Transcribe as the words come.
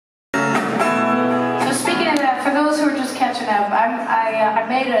those who are just catching up, I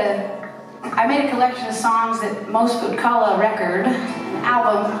made a collection of songs that most would call a record, an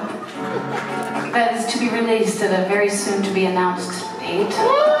album, that is to be released at a very soon to be announced date.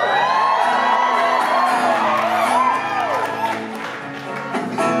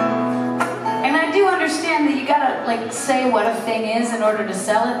 And I do understand that you gotta like say what a thing is in order to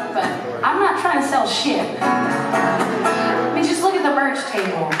sell it, but I'm not trying to sell shit. I mean, just look at the merch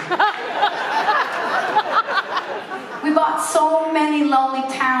table. We bought so many Lonely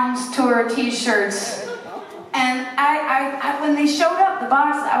Towns tour t-shirts, and I when they showed up, the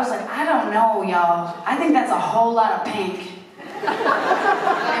box, I was like, I don't know, y'all. I think that's a whole lot of pink.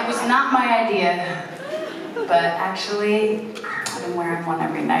 It was not my idea, but actually, I've been wearing one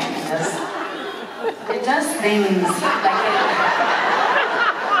every night, and it does things. Like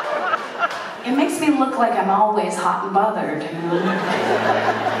it makes me look like I'm always hot and bothered, you know?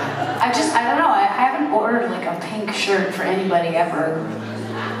 I don't know, I haven't ordered like a pink shirt for anybody ever.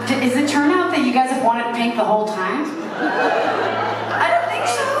 Is it turn out that you guys have wanted pink the whole time? I don't think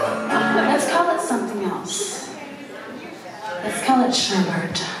so. Let's call it something else. Let's call it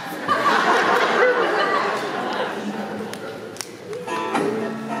sherbet.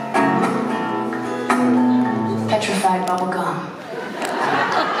 Petrified bubblegum.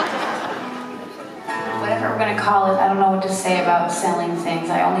 Whatever we're going to call it, I don't know what to say about selling things.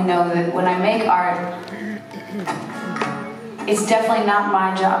 I only know that when I make art, it's definitely not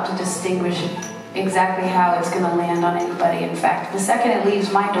my job to distinguish exactly how it's going to land on anybody. In fact, the second it leaves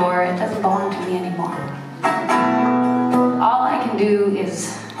my door, it doesn't belong to me anymore. All I can do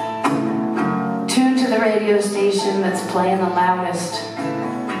is tune to the radio station that's playing the loudest.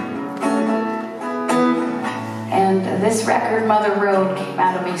 And this record, Mother Road, came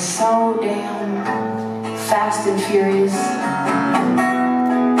out of me so damn fast and furious.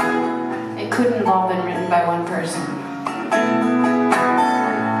 It couldn't have all been written by one person.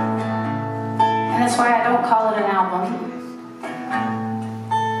 And that's why I don't call it an album.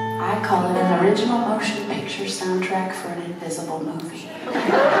 I call it an original motion picture soundtrack for an invisible movie.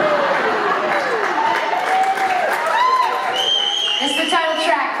 It's the title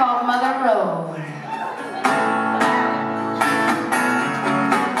track called Mother Road.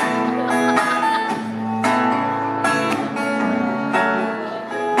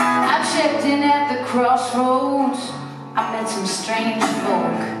 Crossroads, I met some strange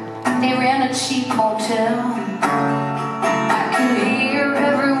folk. They ran a cheap motel. I could hear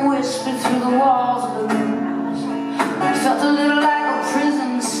every whisper through the walls of the rooms. It felt a little like a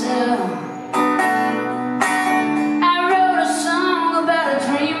prison cell. I wrote a song about a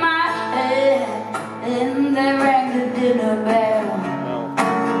dream I had, and they rang the dinner bell.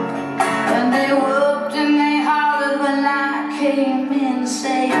 And they whooped and they hollered when I came in,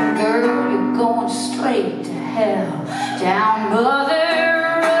 saying, girl, you're going straight to hell, down Mother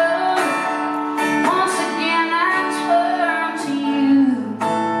Road. Once again I turn to you,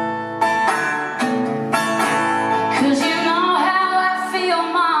 'cause you know how I feel,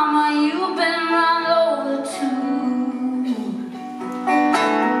 mama, you've been run over too.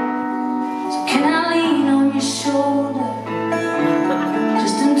 So can I lean on your shoulder,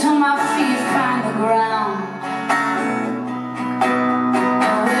 just until my feet find the ground?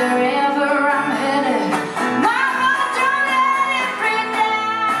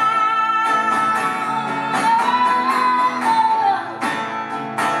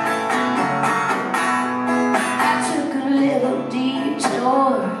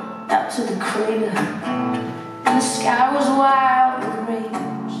 To the crater, and the sky was wild with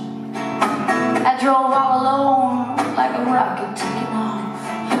rage. I drove all alone like a rocket taking off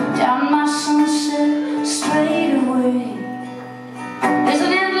down my sunset straightaway. There's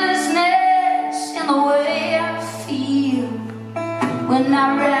an endlessness in the way I feel when I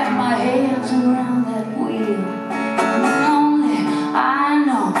wrap my hands around that wheel. Only I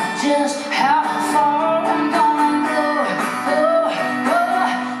know just how far I'm gonna go.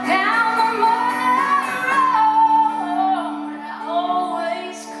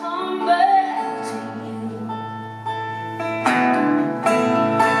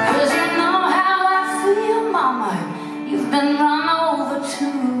 Been run over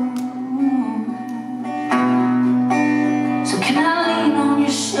too. So can I lean on your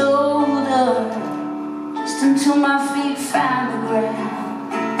shoulder?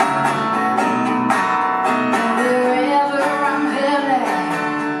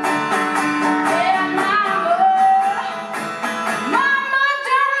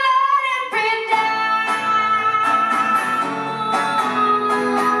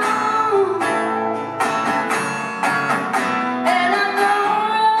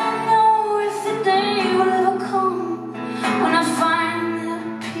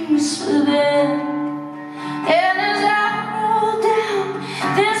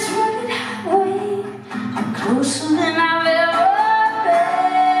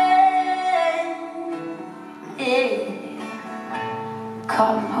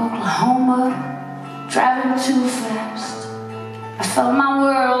 felt my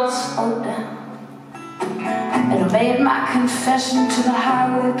world slow down, and I made my confession to the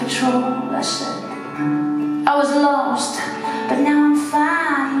highway patrol. I said I was lost, but now I'm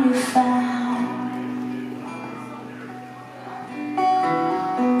finally found.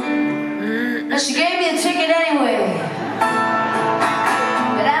 And she gave